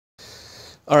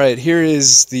Alright, here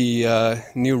is the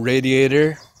new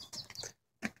radiator.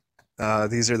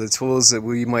 These are the tools that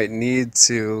we might need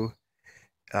to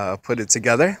put it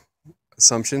together.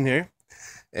 Assumption here.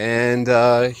 And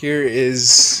here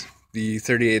is the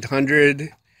 3800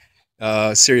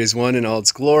 Series 1 in all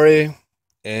its glory.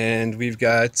 And we've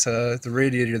got the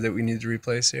radiator that we need to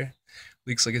replace here.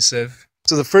 Leaks like a sieve.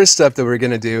 So the first step that we're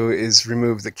going to do is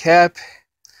remove the cap.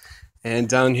 And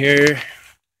down here,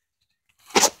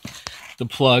 the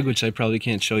plug, which I probably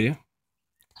can't show you.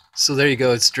 So there you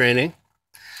go, it's draining.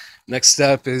 Next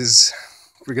step is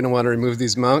we're going to want to remove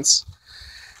these mounts.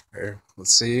 Or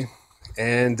let's see.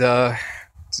 And to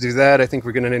do that, I think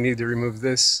we're going to need to remove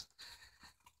this.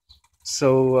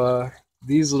 So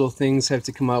these little things have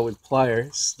to come out with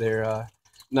pliers. They're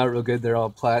not real good, they're all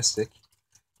plastic.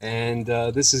 And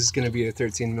this is going to be a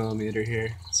 13mm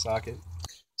here socket.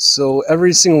 So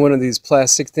every single one of these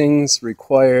plastic things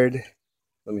required,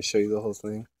 let me show you the whole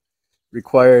thing,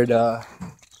 required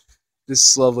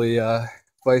this lovely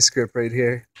vice grip right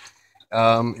here.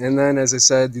 And then, as I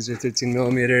said, these are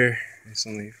 13mm. There's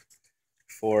only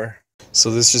 4. So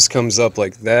this just comes up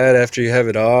like that after you have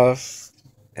it off.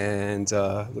 And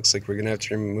looks like we're going to have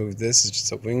to remove this. It's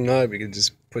just a wing nut. We can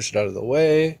just push it out of the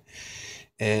way.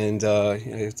 And you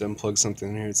have to unplug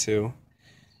something here too.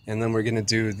 And then we're going to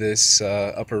do this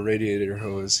upper radiator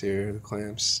hose here, the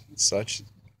clamps and such.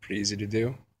 Pretty easy to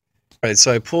do. Alright,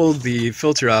 so I pulled the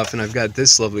filter off and I've got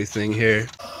this lovely thing here.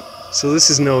 So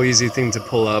this is no easy thing to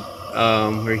pull up.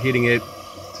 We're heating it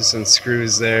to some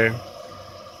screws there,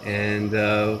 and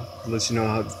let you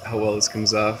know how well this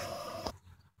comes off.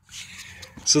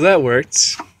 So that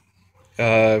worked.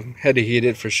 Had to heat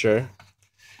it for sure.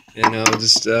 And now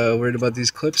just worried about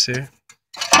these clips here.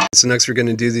 So next we're going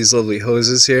to do these lovely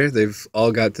hoses here. They've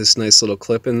all got this nice little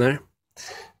clip in there.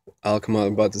 I'll come out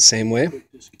about the same way.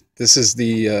 This is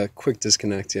the quick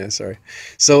disconnect, yeah, sorry.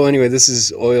 So anyway, this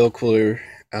is oil cooler,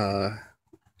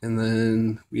 and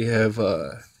then we have,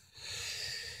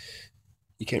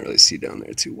 you can't really see down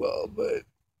there too well, but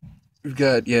we've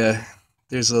got, yeah,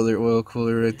 there's another oil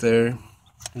cooler right there.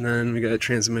 And then we got a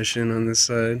transmission on this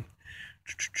side.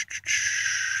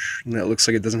 And that looks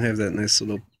like it doesn't have that nice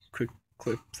little quick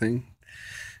clip thing.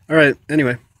 Alright,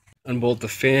 anyway, unbolt the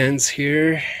fans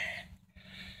here,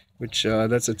 which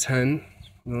that's a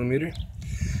 10mm.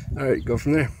 Alright, go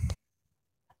from there.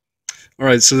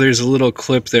 Alright, so there's a little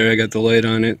clip there. I got the light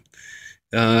on it.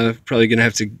 Probably gonna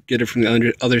have to get it from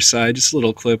the other side. Just a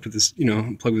little clip with this,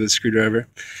 plug with a screwdriver.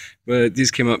 But these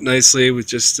came up nicely with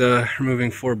just removing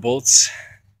 4 bolts,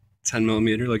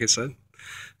 10mm, like I said.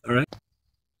 Alright.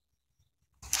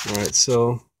 Alright,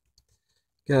 so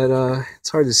got it's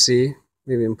hard to see,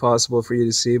 maybe impossible for you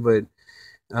to see, but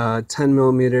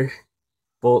 10mm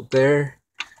bolt there,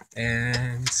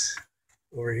 and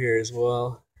over here as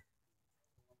well.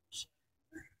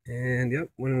 And yep,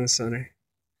 one in the center.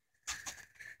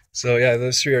 So yeah,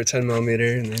 those 3 are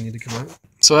 10mm and they need to come out.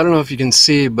 So I don't know if you can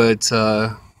see, but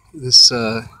this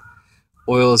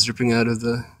oil is dripping out of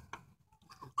the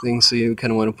thing, so you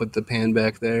kind of want to put the pan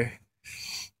back there.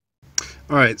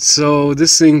 Alright, so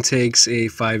this thing takes a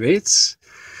 5/8,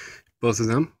 both of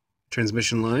them,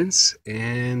 transmission lines,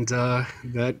 and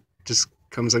that just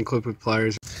comes unclipped with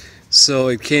pliers. So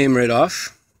it came right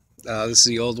off. This is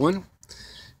the old one,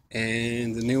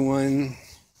 and the new one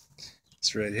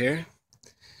is right here.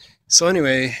 So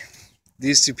anyway,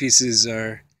 these 2 pieces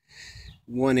are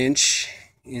 1 inch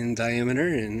in diameter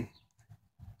and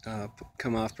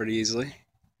come off pretty easily.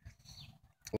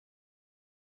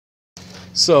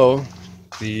 So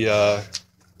the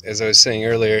as I was saying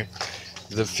earlier,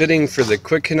 the fitting for the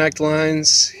quick connect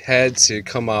lines had to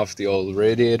come off the old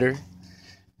radiator.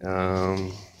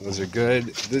 Those are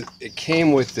good. It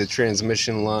came with the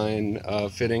transmission line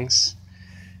fittings,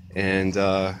 and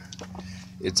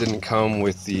it didn't come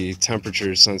with the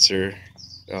temperature sensor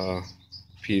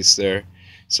piece there,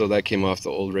 so that came off the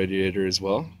old radiator as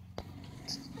well.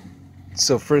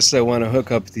 So first I want to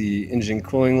hook up the engine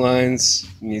cooling lines.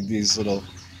 You need these little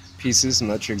pieces. I'm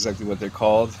not sure exactly what they're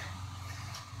called,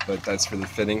 but that's for the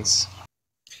fittings.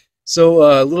 So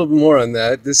a little bit more on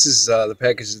that. This is the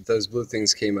package that those blue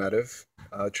things came out of.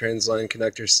 Transline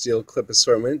connector steel clip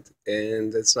assortment,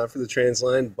 and it's not for the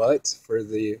transline but for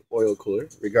the oil cooler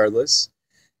regardless.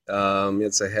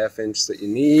 It's a 1/2 inch that you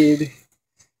need,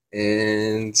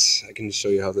 and I can show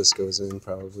you how this goes in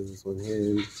probably with one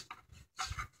hand.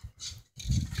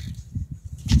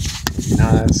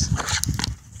 Nice.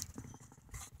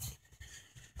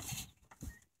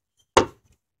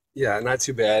 Yeah, not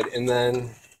too bad. And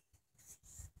then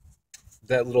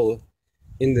that little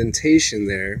indentation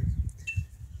there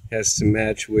has to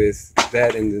match with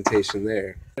that indentation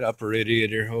there. The upper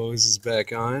radiator hose is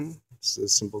back on. So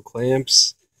simple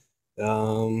clamps.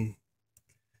 They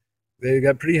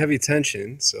got pretty heavy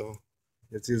tension, so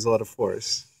you have to use a lot of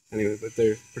force. Anyway, but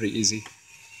they're pretty easy.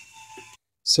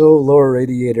 So lower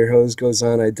radiator hose goes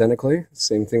on identically.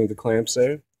 Same thing with the clamps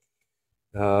there.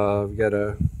 We got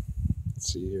a,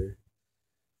 let's see here,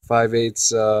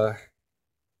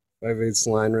 5/8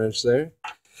 line wrench there,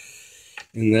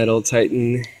 and that'll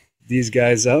tighten these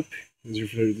guys up. These are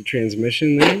for the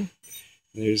transmission there.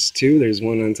 There's two. There's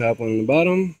one on top, one on the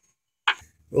bottom.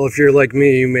 Well, if you're like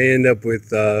me, you may end up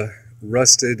with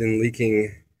rusted and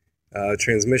leaking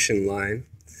transmission line.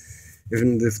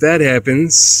 If that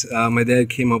happens, my dad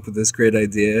came up with this great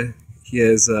idea. He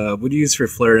has, what do you use for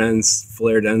flared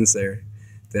ends there,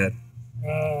 Dad?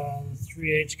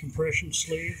 3/8 compression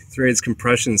sleeve. 3/8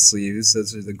 compression sleeves.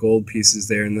 Those are the gold pieces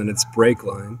there, and then it's brake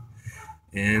line.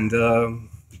 And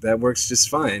that works just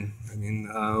fine. I mean,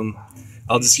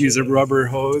 I'll just use a rubber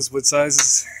hose. What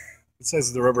size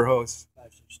is the rubber hose?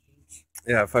 5/16.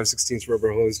 Yeah, 5/16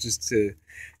 rubber hose just to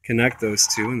connect those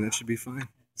two, and that should be fine.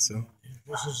 So.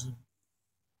 This is the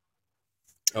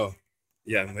Oh,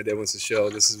 yeah, my dad wants to show.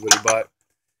 This is what he bought.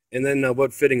 And then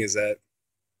what fitting is that?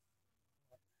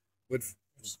 It's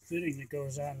the fitting that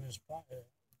goes on this pocket.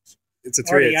 It's a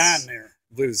 3/8. Already on there.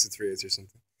 I believe it's a 3/8 or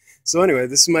something. So anyway,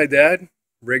 this is my dad,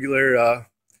 regular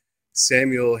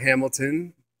Samuel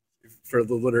Hamilton, for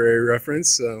the literary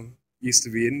reference. Used to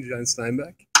be in John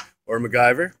Steinbeck or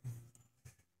MacGyver,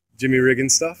 Jimmy Riggin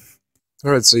stuff.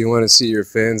 All right, so you want to see your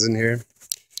fans in here.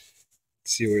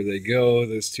 See where they go.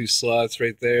 Those two slots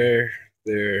right there.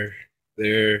 There.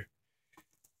 Your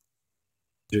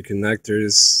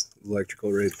connectors,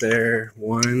 electrical right there.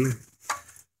 1,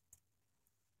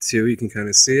 2, you can kind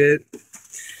of see it.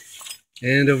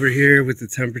 And over here with the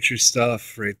temperature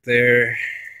stuff right there.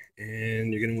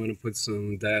 And you're going to want to put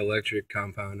some dielectric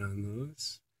compound on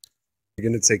those. You're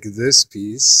going to take this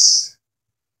piece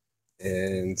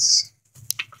and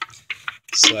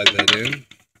slide that in.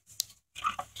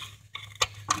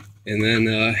 And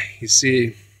then you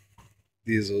see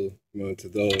these will mount to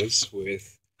those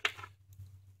with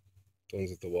the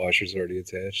ones with the washers already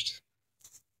attached.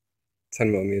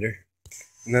 10 millimeter.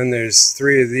 And then there's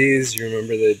 3 of these. You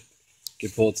remember that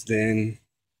get bolted in.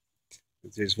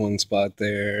 There's one spot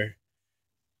there,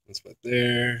 one spot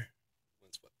there,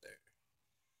 one spot there.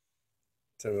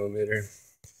 10 millimeter.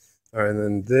 All right, and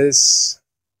then this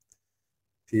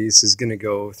piece is going to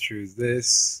go through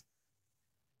this,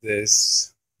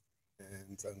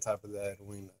 and on top of that, a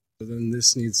wing nut. So then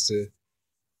this needs to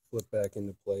flip back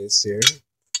into place here.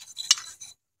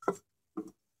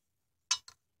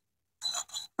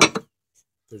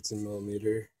 .13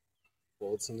 millimeter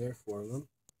bolts in there, 4 of them.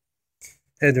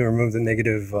 Had to remove the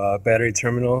negative battery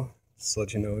terminal, just to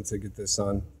let you know to get this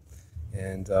on.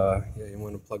 And yeah, you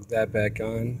want to plug that back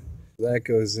on. That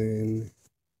goes in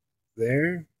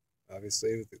there,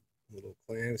 obviously with the little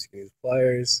clamps. You can use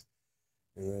pliers.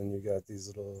 And then you got these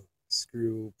little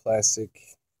screw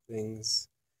plastic things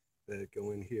that go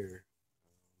in here.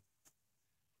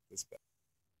 This back.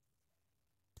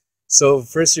 So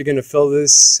first you're going to fill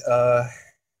this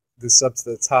this up to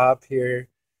the top here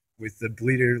with the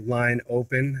bleeder line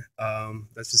open.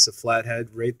 That's just a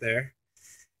flathead right there.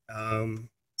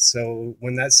 So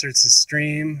when that starts to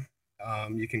stream,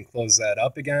 you can close that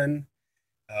up again.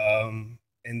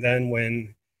 And then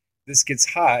when this gets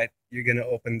hot, you're going to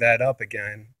open that up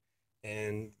again.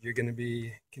 And you're going to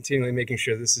be continually making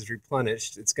sure this is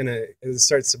replenished. As it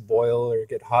starts to boil or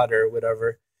get hotter or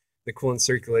whatever, the coolant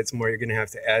circulates more, you're going to have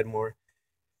to add more.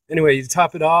 Anyway, you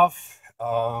top it off.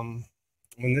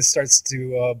 When this starts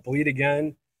to bleed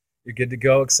again, you're good to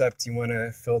go, except you want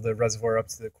to fill the reservoir up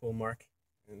to the cool mark.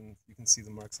 And you can see the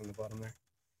marks on the bottom there.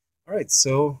 All right,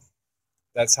 so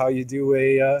that's how you do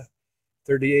a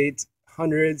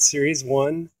 3800 Series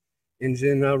 1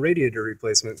 engine radiator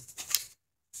replacement.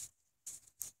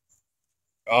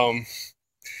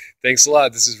 Thanks a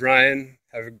lot. This is Ryan.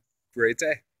 Have a great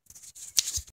day.